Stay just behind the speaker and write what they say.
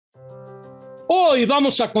Hoy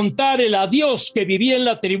vamos a contar el adiós que viví en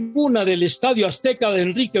la tribuna del Estadio Azteca de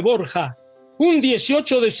Enrique Borja, un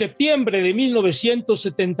 18 de septiembre de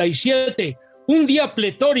 1977, un día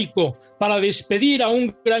pletórico para despedir a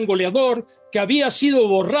un gran goleador que había sido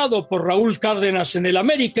borrado por Raúl Cárdenas en el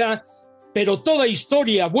América, pero toda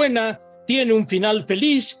historia buena tiene un final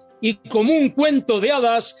feliz y como un cuento de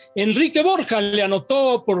hadas, Enrique Borja le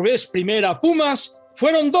anotó por vez primera a Pumas,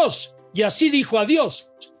 fueron dos, y así dijo adiós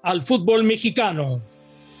al fútbol mexicano.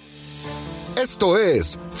 Esto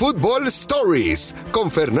es Football Stories con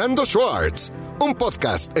Fernando Schwartz, un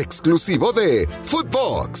podcast exclusivo de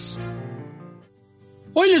Footbox.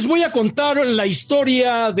 Hoy les voy a contar la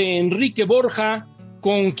historia de Enrique Borja,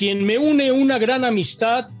 con quien me une una gran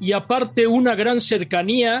amistad y aparte una gran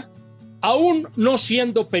cercanía, aún no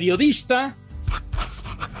siendo periodista,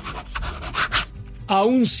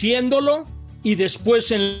 aún siéndolo y después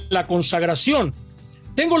en la consagración.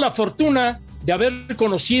 Tengo la fortuna de haber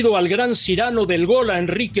conocido al gran cirano del gol, a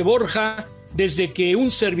Enrique Borja, desde que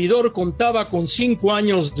un servidor contaba con 5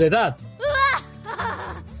 años de edad.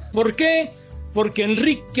 ¿Por qué? Porque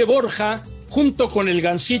Enrique Borja, junto con el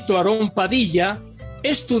gancito Aarón Padilla,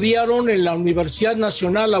 estudiaron en la Universidad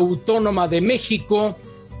Nacional Autónoma de México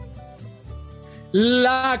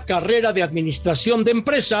la carrera de Administración de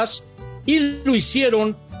Empresas y lo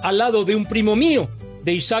hicieron al lado de un primo mío,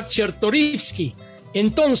 de Isaac Chertorivsky.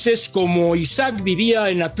 Entonces, como Isaac vivía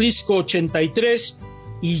en Atlisco 83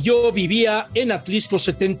 y yo vivía en Atlisco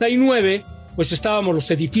 79, pues estábamos los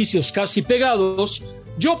edificios casi pegados,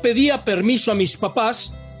 yo pedía permiso a mis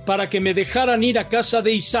papás para que me dejaran ir a casa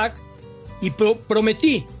de Isaac y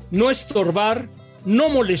prometí no estorbar, no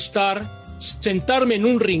molestar, sentarme en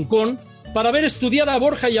un rincón para ver estudiar a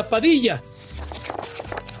Borja y a Padilla.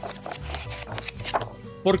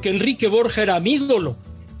 Porque Enrique Borja era mi ídolo.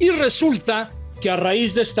 Y resulta que a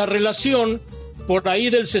raíz de esta relación, por ahí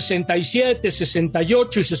del 67,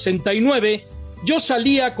 68 y 69, yo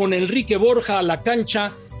salía con Enrique Borja a la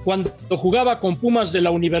cancha cuando jugaba con Pumas de la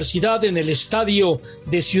Universidad en el estadio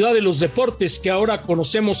de Ciudad de los Deportes, que ahora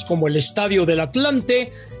conocemos como el Estadio del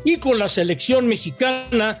Atlante, y con la selección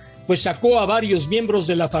mexicana, pues sacó a varios miembros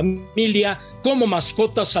de la familia como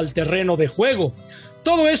mascotas al terreno de juego.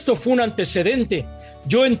 Todo esto fue un antecedente.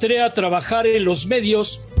 Yo entré a trabajar en los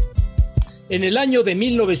medios en el año de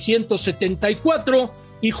 1974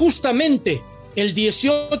 y justamente el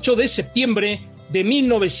 18 de septiembre de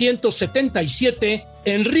 1977,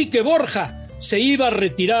 Enrique Borja se iba a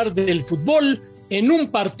retirar del fútbol en un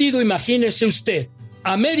partido, imagínese usted,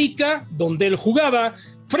 América, donde él jugaba,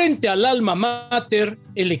 frente al alma mater,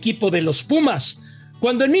 el equipo de los Pumas.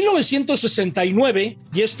 Cuando en 1969,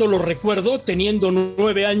 y esto lo recuerdo teniendo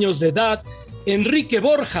 9 años de edad, Enrique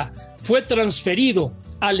Borja fue transferido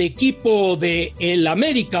al equipo de el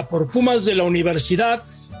América por Pumas de la Universidad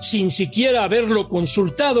sin siquiera haberlo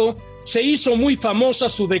consultado, se hizo muy famosa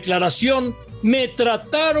su declaración: me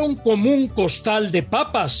trataron como un costal de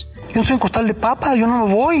papas. Yo no soy un costal de papas, yo no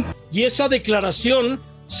me voy. Y esa declaración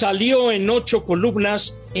salió en 8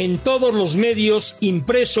 columnas en todos los medios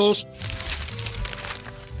impresos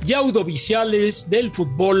y audiovisuales del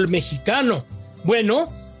fútbol mexicano.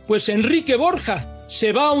 Bueno, pues Enrique Borja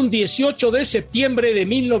se va un 18 de septiembre de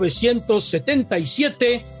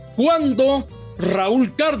 1977, cuando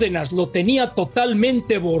Raúl Cárdenas lo tenía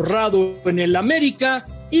totalmente borrado en el América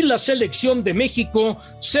y la selección de México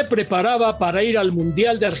se preparaba para ir al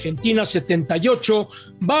Mundial de Argentina 78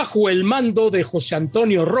 bajo el mando de José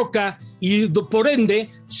Antonio Roca, y por ende,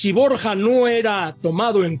 si Borja no era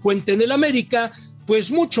tomado en cuenta en el América,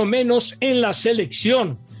 pues mucho menos en la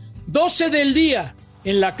selección. 12 del día,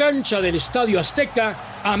 en la cancha del Estadio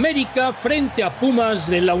Azteca, América frente a Pumas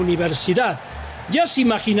de la Universidad. Ya se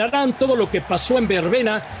imaginarán todo lo que pasó en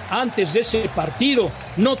verbena antes de ese partido.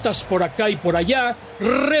 Notas por acá y por allá,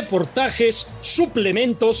 reportajes,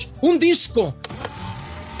 suplementos, un disco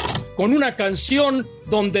con una canción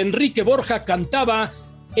donde Enrique Borja cantaba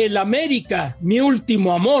El América, mi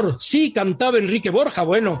último amor. Sí, cantaba Enrique Borja,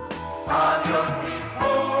 bueno. Adiós mis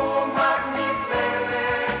Pumas, mi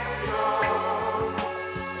selección.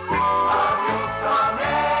 Adiós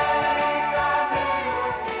América, mi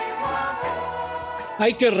último amor.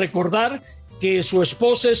 Hay que recordar que su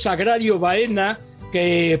esposa es Agrario Baena,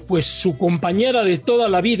 que pues su compañera de toda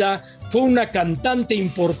la vida fue una cantante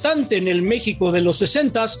importante en el México de los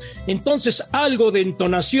 60s, entonces algo de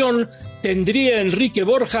entonación tendría Enrique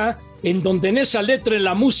Borja, en donde en esa letra, en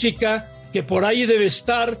la música, que por ahí debe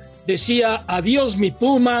estar, decía: adiós mi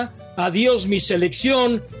Puma, adiós mi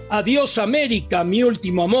selección, adiós América, mi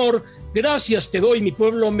último amor, Gracias te doy, mi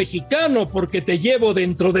pueblo mexicano, porque te llevo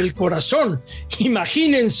dentro del corazón.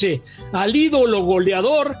 Imagínense al ídolo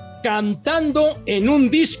goleador cantando en un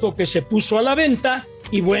disco que se puso a la venta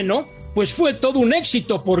y bueno, pues fue todo un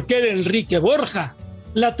éxito porque era Enrique Borja.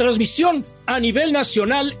 La transmisión a nivel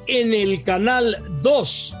nacional en el Canal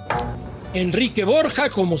 2. Enrique Borja,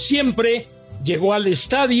 como siempre, llegó al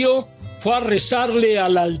estadio, fue a rezarle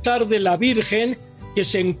al altar de la Virgen que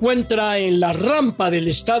se encuentra en la rampa del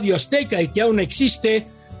Estadio Azteca y que aún existe,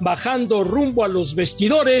 bajando rumbo a los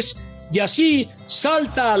vestidores, y así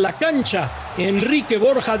salta a la cancha Enrique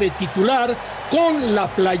Borja de titular con la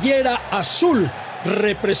playera azul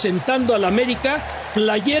representando al América,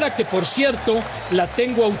 playera que por cierto la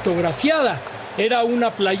tengo autografiada. Era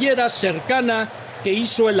una playera cercana que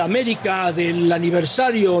hizo el América del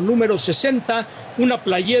aniversario número 60, una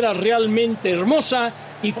playera realmente hermosa,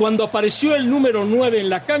 y cuando apareció el número 9 en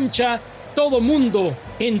la cancha, todo mundo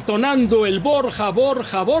entonando el Borja,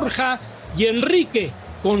 Borja, Borja, y Enrique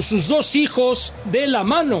con sus dos hijos de la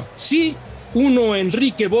mano, sí, uno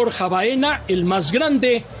Enrique Borja Baena, el más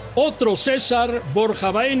grande, otro César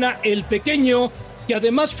Borja Baena, el pequeño, que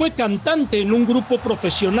además fue cantante en un grupo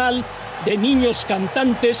profesional de niños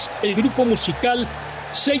cantantes. El grupo musical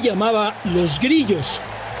se llamaba Los Grillos.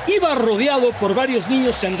 Iba rodeado por varios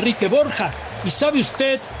niños Enrique Borja. ¿Y sabe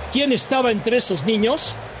usted quién estaba entre esos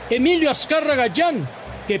niños? Emilio Azcárraga Gallán,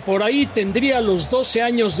 que por ahí tendría los 12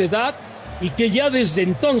 años de edad y que ya desde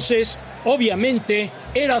entonces, obviamente,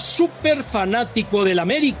 era súper fanático del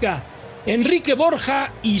América. Enrique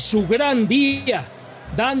Borja y su gran día,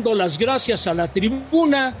 dando las gracias a la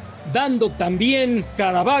tribuna, dando también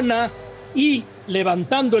caravana y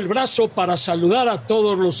levantando el brazo para saludar a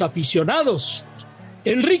todos los aficionados.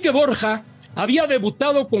 Enrique Borja había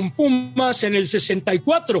debutado con Pumas en el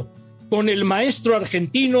 64, con el maestro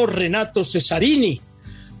argentino Renato Cesarini.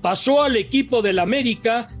 Pasó al equipo del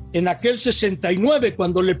América en aquel 69,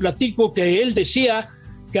 cuando le platico que él decía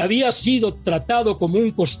que había sido tratado como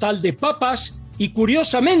un costal de papas, y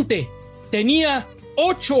curiosamente tenía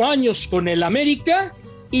 8 años con el América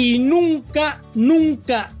y nunca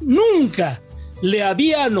le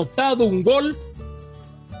había anotado un gol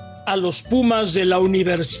a los Pumas de la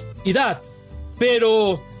universidad.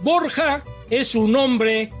 Pero Borja es un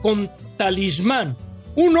hombre con talismán,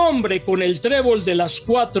 un hombre con el trébol de las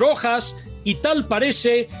 4 hojas, y tal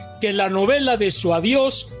parece que la novela de su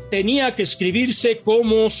adiós tenía que escribirse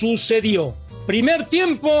como sucedió. Primer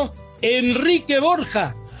tiempo, Enrique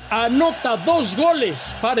Borja anota 2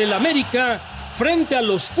 goles para el América frente a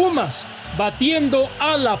los Pumas, batiendo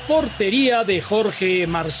a la portería de Jorge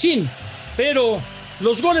Marcín. Pero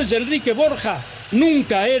los goles de Enrique Borja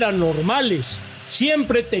nunca eran normales,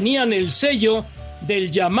 siempre tenían el sello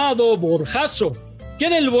del llamado borjazo, que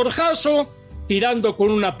era el borjazo tirando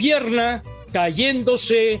con una pierna,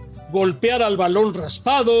 cayéndose, golpear al balón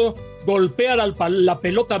raspado, golpear la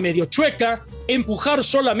pelota medio chueca, empujar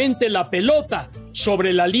solamente la pelota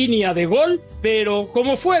sobre la línea de gol, pero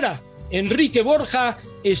como fuera, Enrique Borja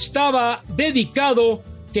estaba dedicado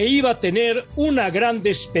que iba a tener una gran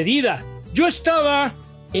despedida. Yo estaba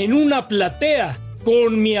en una platea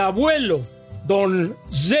con mi abuelo, don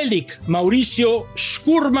Zelig Mauricio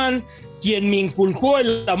Schurman, quien me inculcó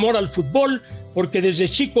el amor al fútbol, porque desde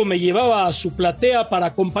chico me llevaba a su platea para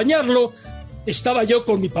acompañarlo. Estaba yo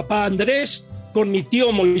con mi papá Andrés, con mi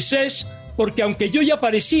tío Moisés, porque aunque yo ya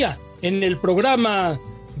aparecía en el programa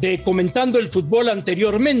de Comentando el Fútbol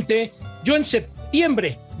anteriormente, yo en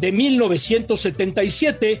septiembre de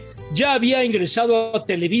 1977 ya había ingresado a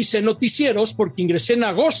Televisa en noticieros, porque ingresé en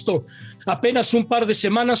agosto, apenas un par de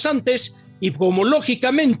semanas antes, y como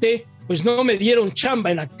lógicamente pues no me dieron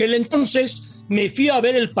chamba en aquel entonces, me fui a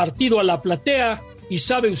ver el partido a la platea, y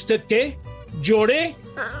 ¿sabe usted qué? Lloré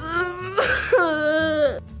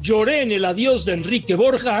en el adiós de Enrique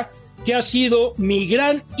Borja, que ha sido mi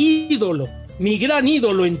gran ídolo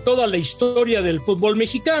en toda la historia del fútbol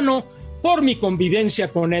mexicano, por mi convivencia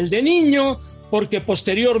con él de niño, porque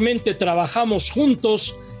posteriormente trabajamos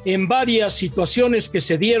juntos en varias situaciones que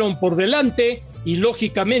se dieron por delante, y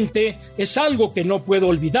lógicamente es algo que no puedo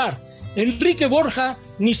olvidar. Enrique Borja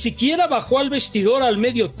ni siquiera bajó al vestidor al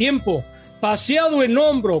medio tiempo. Paseado en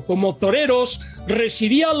hombro como toreros,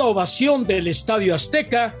 recibía la ovación del Estadio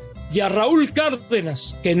Azteca, y a Raúl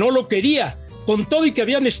Cárdenas, que no lo quería, con todo y que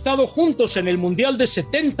habían estado juntos en el Mundial de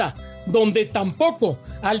 70, donde tampoco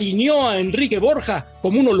alineó a Enrique Borja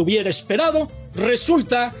como uno lo hubiera esperado,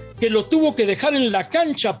 resulta que lo tuvo que dejar en la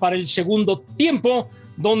cancha para el segundo tiempo,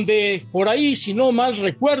 donde por ahí, si no mal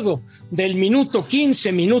recuerdo, del minuto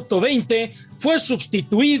 15, minuto 20, fue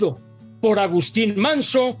sustituido por Agustín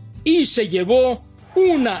Manso y se llevó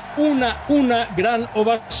una gran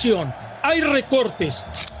ovación. Hay recortes,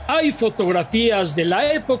 hay fotografías de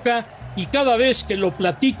la época y cada vez que lo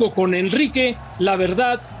platico con Enrique, la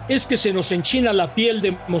verdad es que se nos enchina la piel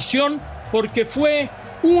de emoción porque fue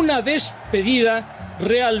una despedida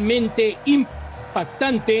realmente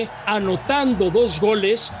impactante, anotando 2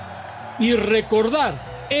 goles, y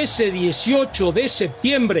recordar ese 18 de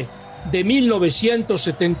septiembre de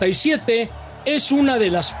 1977 es una de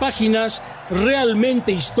las páginas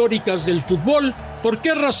realmente históricas del fútbol. ¿Por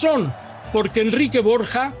qué razón? Porque Enrique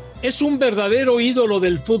Borja es un verdadero ídolo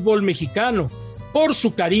del fútbol mexicano, por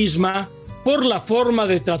su carisma, por la forma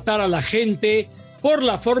de tratar a la gente, por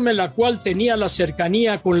la forma en la cual tenía la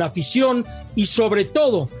cercanía con la afición y sobre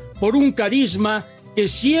todo por un carisma que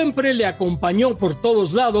siempre le acompañó por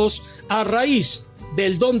todos lados a raíz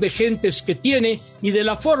del don de gentes que tiene y de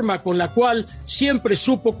la forma con la cual siempre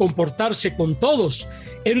supo comportarse con todos.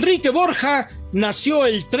 Enrique Borja nació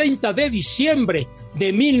el 30 de diciembre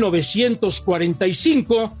de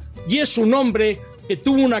 1945 y es un hombre que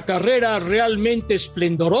tuvo una carrera realmente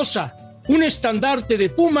esplendorosa, un estandarte de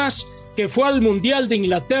Pumas que fue al Mundial de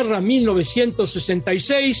Inglaterra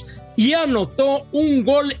 1966 y anotó un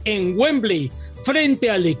gol en Wembley frente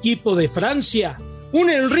al equipo de Francia. Un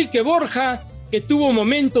Enrique Borja que tuvo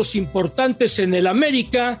momentos importantes en el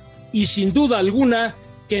América y sin duda alguna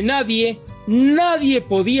que nadie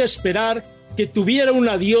podía esperar que tuviera un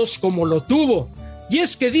adiós como lo tuvo. Y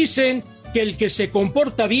es que dicen que el que se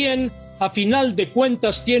comporta bien, a final de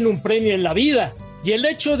cuentas tiene un premio en la vida. Y el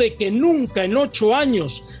hecho de que nunca en 8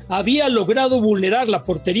 años había logrado vulnerar la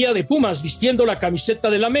portería de Pumas vistiendo la camiseta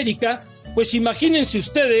del América, pues imagínense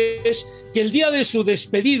ustedes que el día de su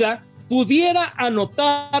despedida pudiera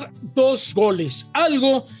anotar 2 goles,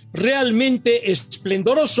 algo realmente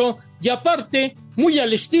esplendoroso y aparte muy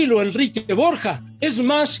al estilo Enrique Borja. Es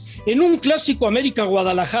más, en un clásico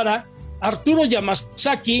América-Guadalajara, Arturo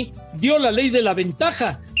Yamazaki dio la ley de la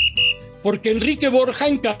ventaja, porque Enrique Borja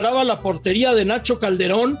encaraba la portería de Nacho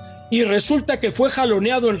Calderón y resulta que fue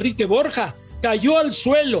jaloneado Enrique Borja, cayó al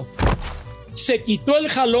suelo, se quitó el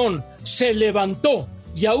jalón, se levantó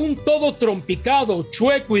y aún todo trompicado,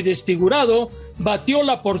 chueco y desfigurado, batió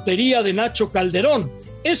la portería de Nacho Calderón.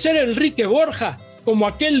 Ese era Enrique Borja, como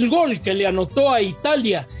aquel gol que le anotó a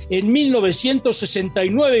Italia en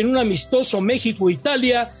 1969 en un amistoso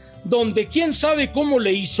México-Italia, donde quién sabe cómo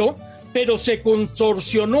le hizo, pero se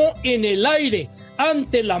contorsionó en el aire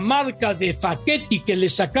ante la marca de Facchetti que le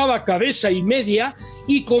sacaba cabeza y media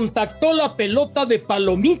y contactó la pelota de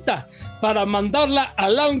palomita para mandarla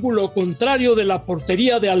al ángulo contrario de la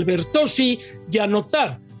portería de Albertosi y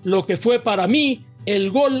anotar lo que fue para mí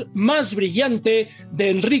el gol más brillante de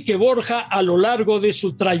Enrique Borja a lo largo de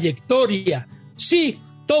su trayectoria. Sí,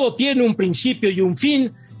 todo tiene un principio y un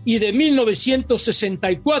fin, y de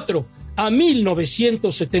 1964 a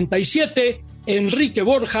 1977, Enrique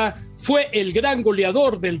Borja fue el gran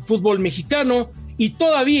goleador del fútbol mexicano y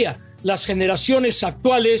todavía las generaciones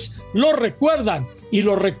actuales lo recuerdan y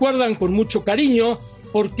lo recuerdan con mucho cariño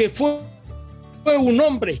porque fue un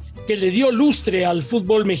hombre que le dio lustre al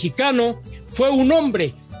fútbol mexicano, fue un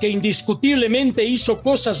hombre que indiscutiblemente hizo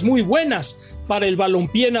cosas muy buenas para el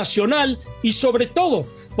balompié nacional y sobre todo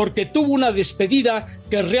porque tuvo una despedida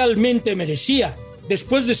que realmente merecía.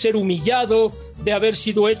 Después de ser humillado, de haber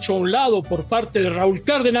sido hecho a un lado por parte de Raúl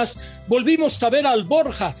Cárdenas, volvimos a ver al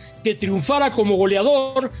Borja que triunfara como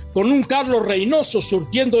goleador con un Carlos Reynoso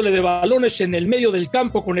surtiéndole de balones en el medio del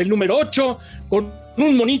campo con el número 8, con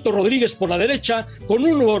un Monito Rodríguez por la derecha, con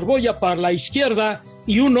un Borbolla para la izquierda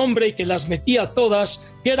y un hombre que las metía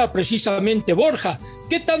todas, que era precisamente Borja.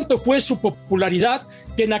 ¿Qué tanto fue su popularidad?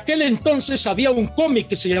 Que en aquel entonces había un cómic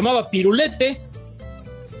que se llamaba Pirulete.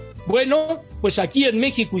 Bueno, pues aquí en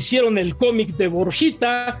México hicieron el cómic de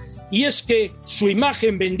Borjita y es que su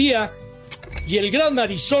imagen vendía y el gran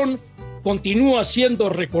narizón continúa siendo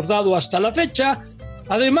recordado hasta la fecha,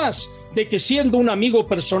 además de que siendo un amigo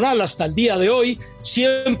personal hasta el día de hoy,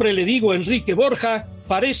 siempre le digo a Enrique Borja,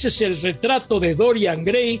 pareces el retrato de Dorian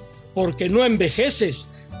Gray porque no envejeces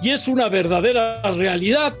y es una verdadera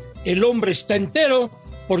realidad, el hombre está entero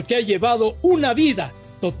porque ha llevado una vida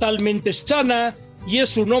totalmente sana y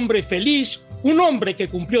es un hombre feliz, un hombre que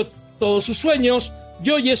cumplió todos sus sueños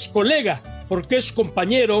y hoy es colega porque es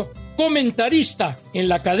compañero, comentarista en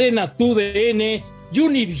la cadena TUDN y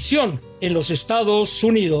Univisión en los Estados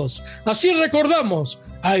Unidos. Así recordamos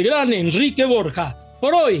al gran Enrique Borja.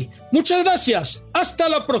 Por hoy, muchas gracias. Hasta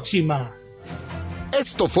la próxima.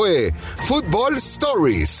 Esto fue Football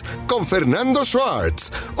Stories con Fernando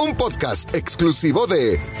Schwartz, un podcast exclusivo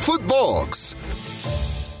de Footbox.